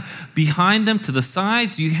to die. Behind them, to the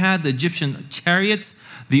sides, you had the Egyptian chariots,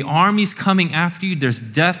 the armies coming after you. There's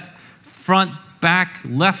death, front, back,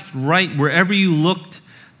 left, right, wherever you looked,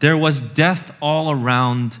 there was death all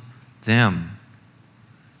around them.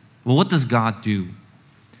 Well, what does God do?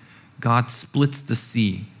 God splits the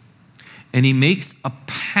sea, and he makes a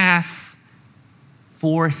path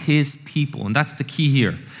for his people. And that's the key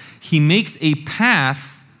here. He makes a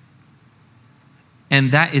path,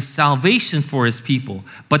 and that is salvation for his people.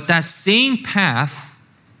 But that same path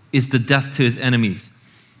is the death to his enemies.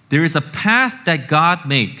 There is a path that God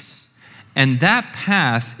makes, and that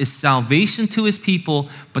path is salvation to his people,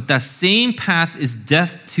 but that same path is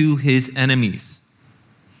death to his enemies.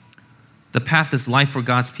 The path is life for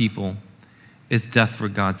God's people. It's death for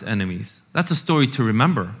God's enemies. That's a story to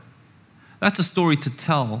remember. That's a story to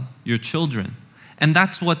tell your children. And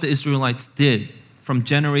that's what the Israelites did. From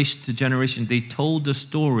generation to generation, they told the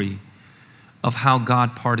story of how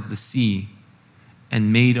God parted the sea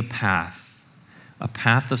and made a path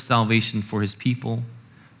of salvation for his people,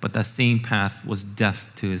 but that same path was death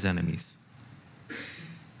to his enemies.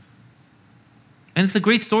 And it's a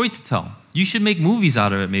great story to tell. You should make movies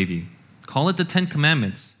out of it, maybe. Call it the 10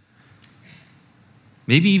 Commandments.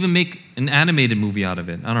 Maybe even make an animated movie out of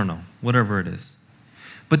it. I don't know, whatever it is.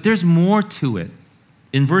 But there's more to it.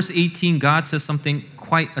 In verse 18, God says something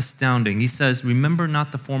quite astounding. He says, remember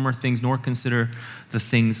not the former things, nor consider the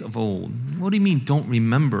things of old. What do you mean, don't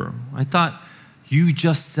remember? I thought you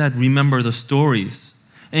just said, remember the stories.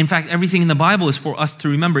 And in fact, everything in the Bible is for us to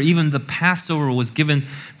remember. Even the Passover was given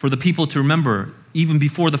for the people to remember, even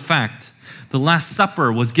before the fact. The Last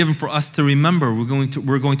Supper was given for us to remember. We're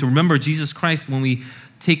going to remember Jesus Christ when we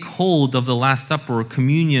take hold of the Last Supper or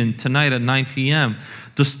communion tonight at 9 p.m.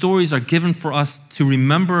 The stories are given for us to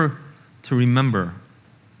remember, to remember.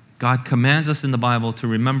 God commands us in the Bible to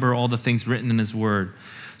remember all the things written in His Word.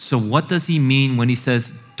 So what does He mean when He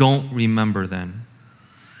says, don't remember then?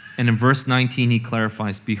 And in verse 19, He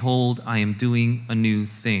clarifies, behold, I am doing a new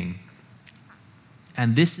thing.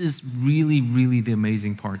 And this is really, really the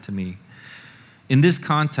amazing part to me. In this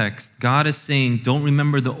context, God is saying, don't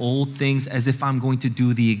remember the old things as if I'm going to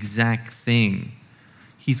do the exact thing.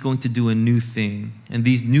 He's going to do a new thing. And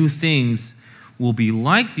these new things will be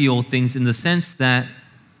like the old things in the sense that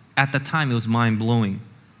at the time it was mind-blowing.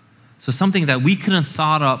 So something that we couldn't have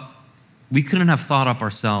thought up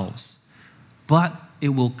ourselves. But it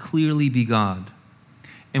will clearly be God.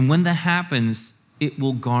 And when that happens, it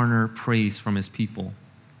will garner praise from His people.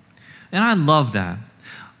 And I love that.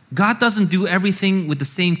 God doesn't do everything with the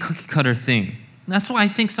same cookie-cutter thing. And that's why I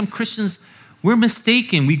think some Christians, we're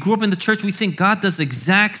mistaken. We grew up in the church, we think God does the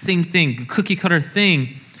exact same thing, cookie-cutter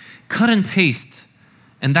thing, cut and paste.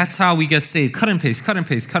 And that's how we get saved, cut and paste, cut and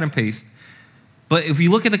paste, cut and paste. But if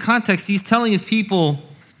you look at the context, He's telling His people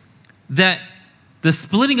that the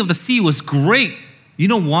splitting of the sea was great. You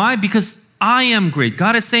know why? Because I am great.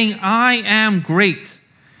 God is saying, I am great.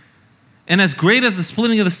 And as great as the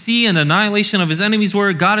splitting of the sea and the annihilation of His enemies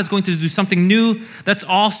were, God is going to do something new that's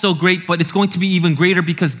also great, but it's going to be even greater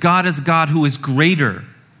because God is God who is greater.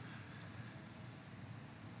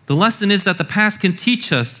 The lesson is that the past can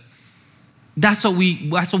teach us. That's what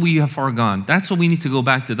we have forgone. That's what we need to go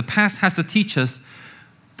back to. The past has to teach us,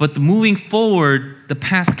 but moving forward, the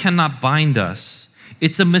past cannot bind us.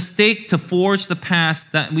 It's a mistake to forge the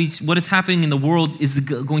past that what is happening in the world is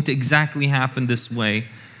going to exactly happen this way.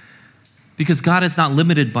 Because God is not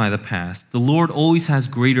limited by the past. The Lord always has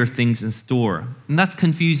greater things in store. And that's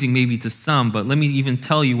confusing maybe to some, but let me even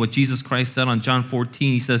tell you what Jesus Christ said on John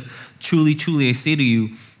 14. He says, truly, truly, I say to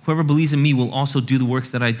you, whoever believes in me will also do the works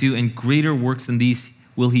that I do, and greater works than these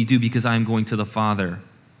will he do because I am going to the Father.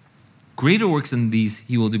 Greater works than these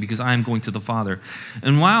he will do because I am going to the Father.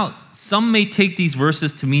 And while some may take these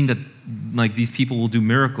verses to mean that like these people will do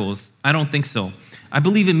miracles, I don't think so. I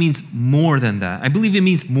believe it means more than that. I believe it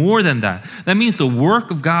means more than that. That means the work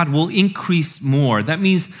of God will increase more. That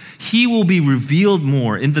means He will be revealed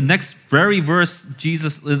more. In the next very verse,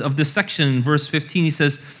 Jesus of this section, verse 15, He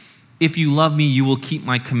says, if you love me, you will keep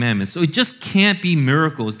my commandments. So it just can't be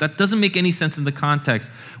miracles. That doesn't make any sense in the context.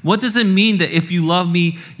 What does it mean that if you love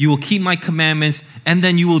me, you will keep my commandments, and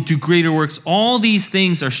then you will do greater works? All these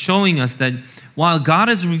things are showing us that while God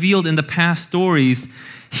has revealed in the past stories,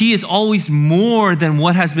 He is always more than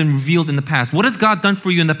what has been revealed in the past. What has God done for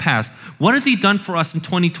you in the past? What has He done for us in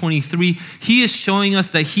 2023? He is showing us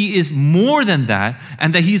that He is more than that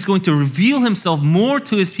and that He's going to reveal Himself more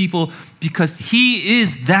to His people because He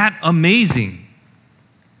is that amazing.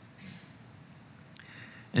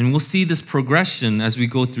 And we'll see this progression as we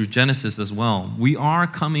go through Genesis as well. We are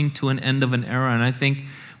coming to an end of an era, and I think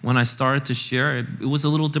when I started to share it, it was a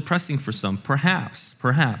little depressing for some, perhaps.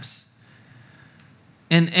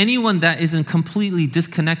 And anyone that isn't completely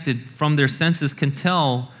disconnected from their senses can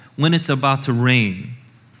tell when it's about to rain.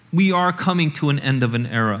 We are coming to an end of an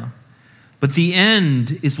era. But the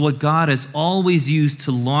end is what God has always used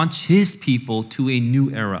to launch His people to a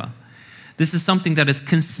new era. This is something that is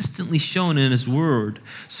consistently shown in His Word.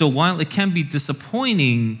 So while it can be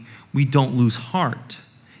disappointing, we don't lose heart.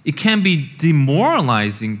 It can be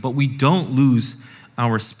demoralizing, but we don't lose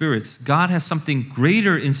our spirits. God has something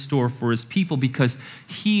greater in store for His people because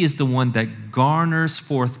He is the one that garners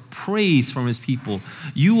forth praise from His people.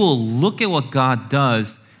 You will look at what God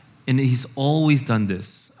does, and He's always done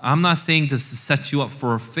this. I'm not saying this to set you up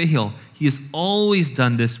for a fail. He has always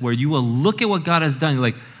done this where you will look at what God has done. You're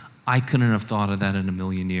like, I couldn't have thought of that in a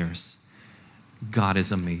million years. God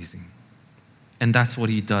is amazing. And that's what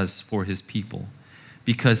He does for His people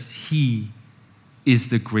because He is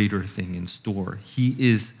the greater thing in store. He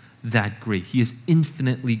is that great. He is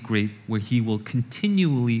infinitely great where He will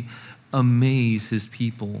continually amaze His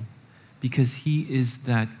people because He is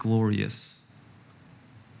that glorious.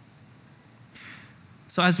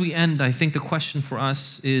 So as we end, I think the question for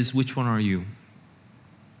us is, which one are you?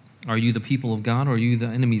 Are you the people of God or are you the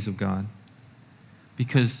enemies of God?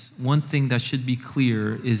 Because one thing that should be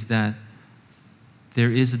clear is that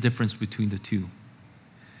there is a difference between the two.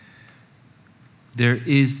 There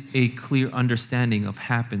is a clear understanding of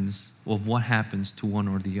what happens to one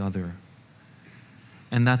or the other.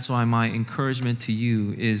 And that's why my encouragement to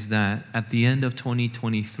you is that at the end of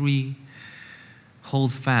 2023,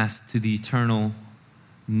 hold fast to the eternal,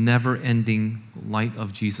 never-ending light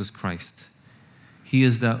of Jesus Christ. He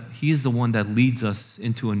is the one that leads us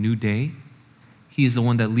into a new day. He is the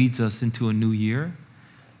one that leads us into a new year.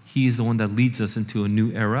 He is the one that leads us into a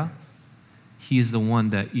new era. He is the one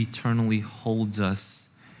that eternally holds us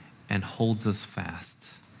and holds us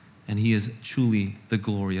fast. And He is truly the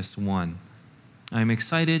glorious one. I am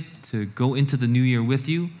excited to go into the new year with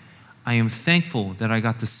you. I am thankful that I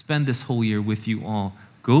got to spend this whole year with you all,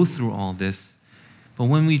 go through all this. But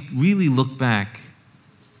when we really look back,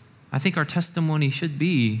 I think our testimony should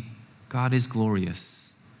be, God is glorious.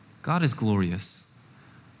 God is glorious.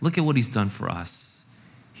 Look at what He's done for us.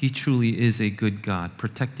 He truly is a good God,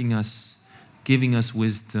 protecting us, giving us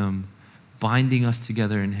wisdom, binding us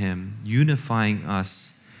together in Him, unifying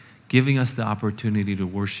us, giving us the opportunity to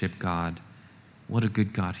worship God. What a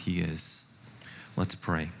good God He is. Let's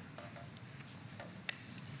pray.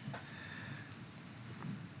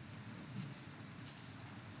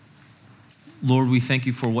 Lord, we thank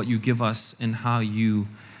You for what You give us and how You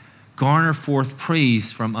garner forth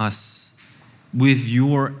praise from us with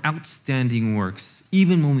Your outstanding works.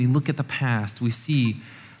 Even when we look at the past, we see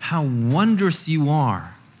how wondrous You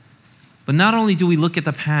are. But not only do we look at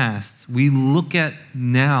the past, we look at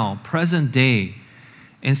now, present day,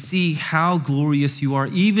 and see how glorious You are,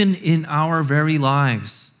 even in our very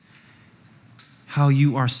lives. How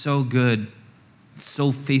You are so good,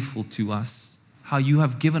 so faithful to us. How You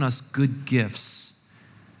have given us good gifts.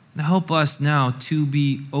 Now help us now to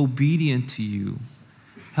be obedient to You.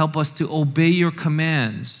 Help us to obey Your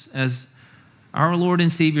commands. As our Lord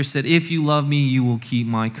and Savior said, if You love Me, you will keep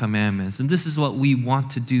My commandments. And this is what we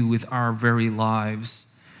want to do with our very lives.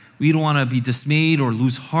 We don't want to be dismayed or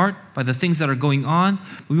lose heart by the things that are going on.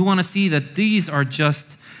 We want to see that these are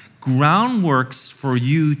just groundworks for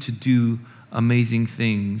You to do amazing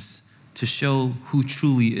things, to show who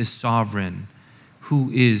truly is sovereign,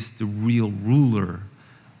 who is the real ruler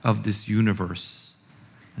of this universe.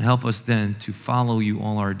 And help us then to follow You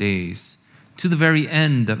all our days, to the very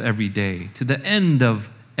end of every day, to the end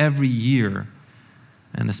of every year,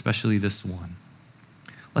 and especially this one.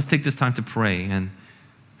 Let's take this time to pray, and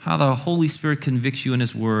how the Holy Spirit convicts you in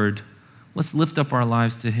His Word, let's lift up our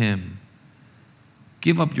lives to Him.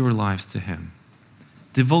 Give up your lives to Him.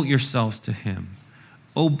 Devote yourselves to Him.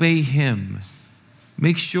 Obey Him.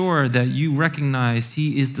 Make sure that you recognize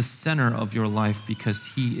He is the center of your life because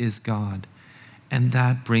He is God. And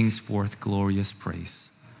that brings forth glorious praise.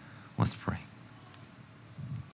 Let's pray.